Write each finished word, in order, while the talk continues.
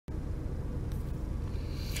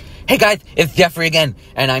Hey guys, it's Jeffrey again,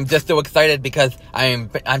 and I'm just so excited because I'm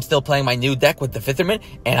still playing my new deck with the Fisherman,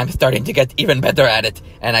 and I'm starting to get even better at it,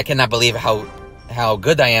 and I cannot believe how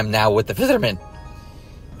good I am now with the Fisherman.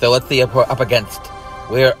 So let's see what we're up against.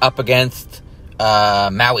 We're up against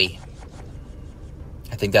Maui.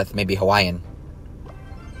 I think that's maybe Hawaiian.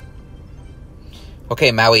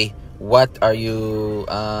 Okay, Maui, what are you?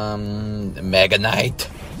 Mega Knight.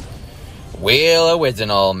 Real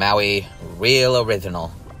original, Maui. Real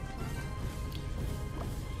original.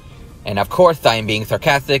 And of course, I am being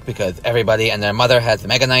sarcastic because everybody and their mother has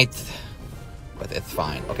Mega Knights. But it's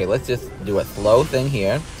fine. Okay, let's just do a slow thing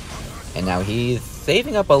here. And now he's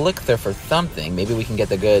saving up elixir for something. Maybe we can get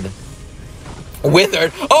the good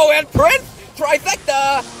Wizard. Oh, and Prince!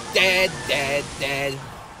 Trifecta! Dead, dead, dead.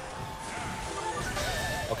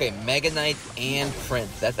 Okay, Mega Knight and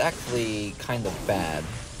Prince. That's actually kind of bad.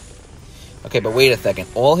 Okay, but wait a second.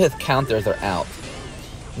 All his counters are out.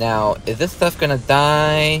 Now, is this stuff gonna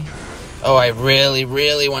die? Oh, I really,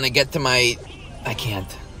 really want to get to my... I can't.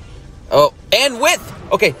 Oh, and wit!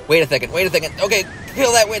 Okay, wait a second, wait a second. Okay,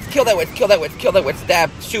 kill that witch, kill that witch, kill that witch, kill that witch.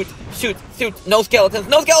 Stab, shoot, shoot, shoot. No skeletons,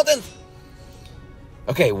 no skeletons!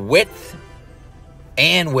 Okay, wit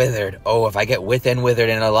and wizard. Oh, if I get wit and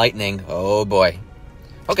wizard and a lightning. Oh, boy.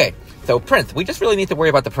 Okay, so Prince. We just really need to worry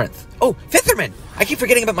about the Prince. Oh, Fisherman! I keep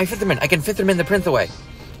forgetting about my Fisherman. I can Fisherman the Prince away.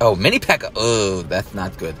 Oh, Mini P.E.K.K.A. Oh, that's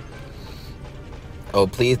not good. Oh,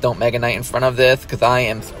 please don't Mega Knight in front of this, because I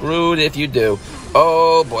am screwed if you do.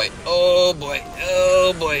 Oh, boy. Oh, boy.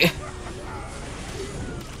 Oh, boy.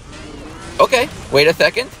 Okay, wait a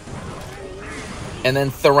second. And then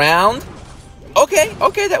surround. Okay,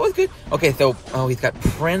 okay, that was good. Okay, so, oh, he's got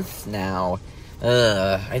Prince now.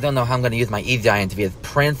 I don't know how I'm going to use my Egiant if he has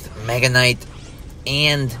Prince, Mega Knight,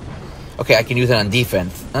 and... Okay, I can use it on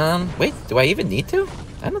defense. Wait, do I even need to?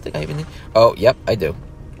 I don't think I even need... Oh, yep, I do.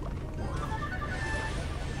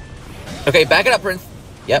 Okay, back it up, Prince.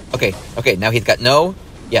 Yep, okay. Okay, now he's got no...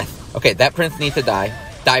 Yes. Okay, that Prince needs to die.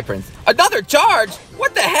 Die, Prince. Another charge?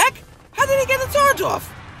 What the heck? How did he get the charge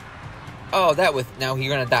off? Oh, that was... Now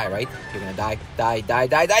you're gonna die, right? You're gonna die. Die, die,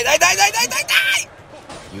 die, die, die, die, die, die, die, die!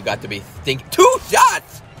 You got to be stinking... 2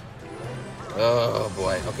 shots! Oh,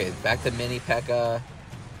 boy. Okay, back to Mini P.E.K.K.A.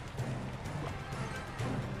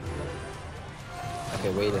 Okay,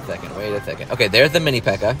 wait a second, wait a second. Okay, there's the Mini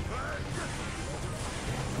P.E.K.K.A.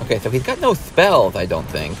 Okay, so he's got no spells, I don't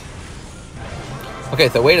think. Okay,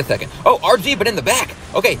 so wait a second. Oh, RG, but in the back!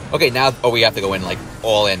 Okay, okay, now... Oh, we have to go in, like,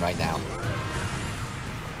 all in right now.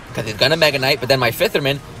 Because he's gonna Mega Knight, but then my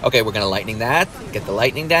Fisherman... Okay, we're gonna Lightning that. Get the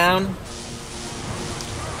Lightning down.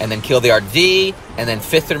 And then kill the RG. And then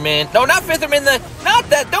Fisherman... No, not Fisherman the... Not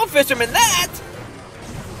that! Don't Fisherman that!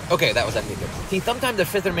 Okay, that was actually good. See, sometimes the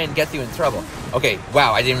Fisherman gets you in trouble. Okay,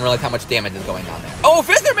 wow, I didn't realize how much damage is going on there. Oh,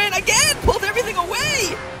 Fisherman again! Pulled everything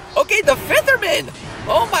away! Okay, the Fisherman!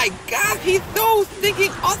 Oh my god, he's so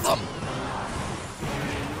stinking awesome!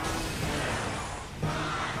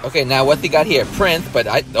 Okay, now what's he got here? Prince, but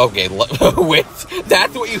I... Okay, witch?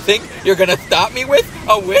 That's what you think you're gonna stop me with?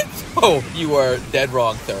 A witch? Oh, you are dead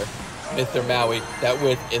wrong, sir. Mr. Maui, that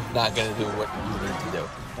witch is not gonna do what you need to do.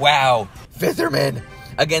 Wow, Fisherman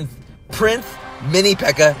against Prince, Mini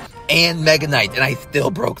P.E.K.K.A, and Mega Knight, and I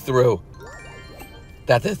still broke through.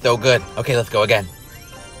 That is so good. Okay, let's go again.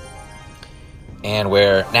 And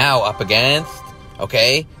we're now up against...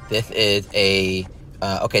 Okay, this is a...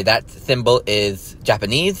 okay, that symbol is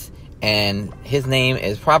Japanese, and his name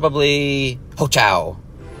is probably Ho-Chao,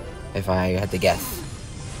 if I had to guess.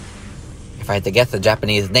 If I had to guess a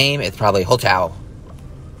Japanese name, it's probably Ho-Chao.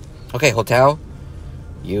 Okay, Ho-Chao,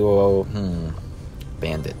 you...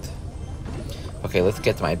 Bandit. Okay, let's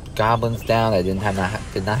get my goblins down. I did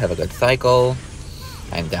not have a good cycle.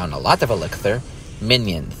 I'm down a lot of elixir.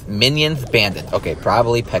 Minions. Minions bandit. Okay,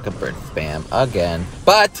 probably P.E.K.K.A bird spam again.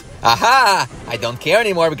 But, aha! I don't care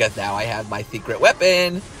anymore because now I have my secret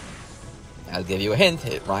weapon. I'll give you a hint.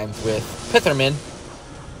 It rhymes with Fisherman.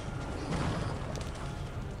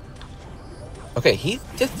 Okay, he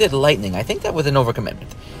just did lightning. I think that was an overcommitment.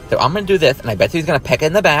 So I'm going to do this, and I bet he's going to P.E.K.K.A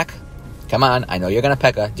in the back. Come on, I know you're going to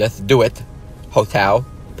P.E.K.K.A. Just do it. Ho-Chao.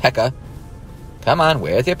 P.E.K.K.A. Come on,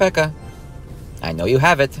 where's your P.E.K.K.A? I know you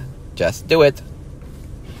have it. Just do it.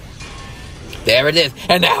 There it is.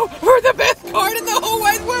 And now, for the best card in the whole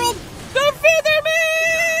wide world, the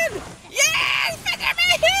Fisherman! Yes,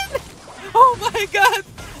 Fisherman! Oh my god,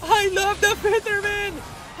 I love the Fisherman!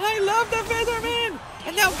 I love the Fisherman!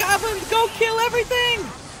 And now goblins go kill everything!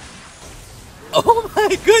 Oh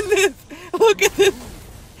my goodness! Look at this!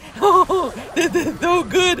 Oh, this is so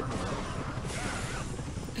good!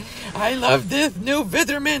 I love this new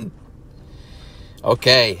Fisherman!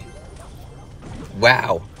 Okay,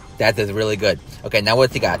 Wow. That is really good. Okay, now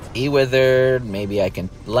what's he got? E-Wizard. Maybe I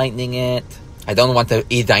can lightning it. I don't want to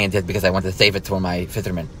E-Giant it because I want to save it for my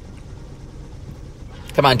Fisherman.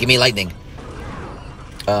 Come on, give me lightning.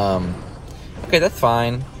 Okay, that's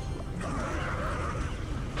fine.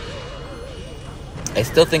 I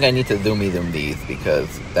still think I need to Zoom these because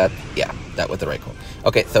that was the right call.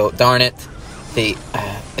 Okay, so darn it. See,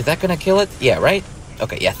 is that gonna kill it? Yeah, right?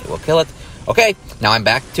 Okay, yes, it will kill it. Okay, now I'm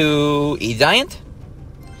back to E-Giant.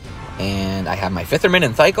 And I have my Fisherman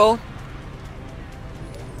in cycle.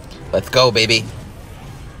 Let's go, baby.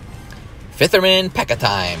 Fisherman, P.E.K.K.A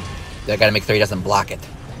time. I gotta make sure he doesn't block it.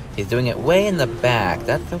 He's doing it way in the back.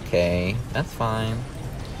 That's okay. That's fine.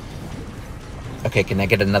 Okay, can I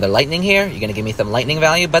get another lightning here? You gonna give me some lightning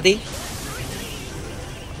value, buddy?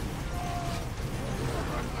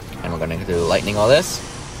 And we're gonna do lightning all this.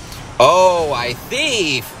 Oh, I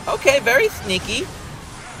thief! Okay, very sneaky.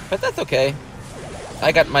 But that's okay.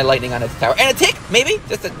 I got my lightning on its tower. And a tick, maybe?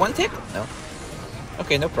 Just one tick? No.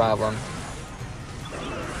 Okay, no problem.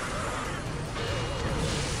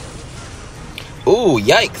 Ooh,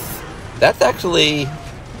 yikes. That's actually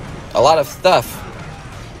a lot of stuff.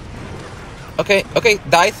 Okay,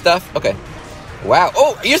 die stuff. Okay. Wow.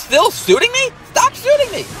 Oh, you're still shooting me? Stop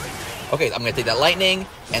shooting me! Okay, I'm gonna take that lightning,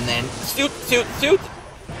 and then shoot.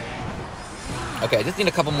 Okay, I just need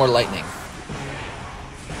a couple more lightning.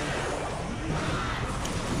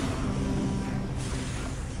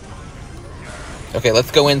 Okay,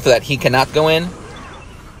 let's go in so that he cannot go in.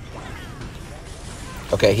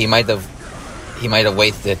 Okay, he might have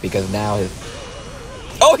wasted because now his...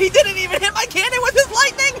 Oh, he didn't even hit my cannon with his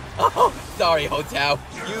lightning! Oh, sorry, Hotao.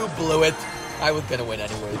 You blew it. I was gonna win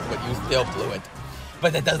anyways, but you still blew it.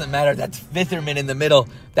 But that doesn't matter. That's Fisherman in the middle.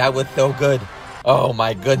 That was so good. Oh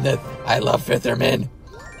my goodness. I love Fisherman.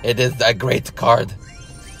 It is a great card.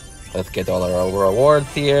 Let's get all our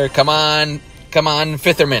rewards here. Come on. Come on,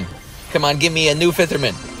 Fisherman. Come on, give me a new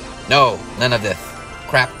Fisherman. No, none of this.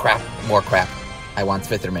 Crap, more crap. I want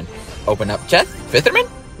Fisherman. Open up chest. Fisherman?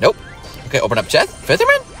 Nope. Okay, open up chest.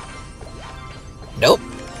 Fisherman? Nope.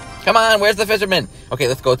 Come on, where's the Fisherman? Okay,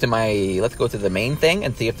 let's go to the main thing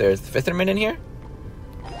and see if there's Fisherman in here.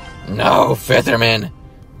 No, Fisherman.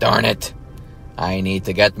 Darn it. I need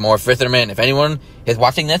to get more Fisherman. If anyone is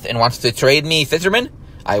watching this and wants to trade me Fisherman,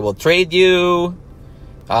 I will trade you,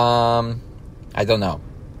 I don't know.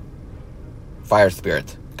 Fire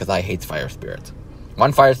Spirit, because I hate Fire Spirit.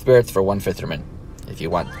 1 Fire Spirit for 1 Fisherman, if you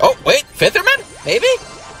want. Oh, wait, Fisherman? Maybe?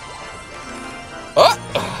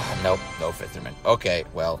 Oh, nope, no Fisherman. Okay,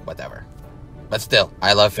 well, whatever. But still,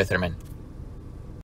 I love Fisherman.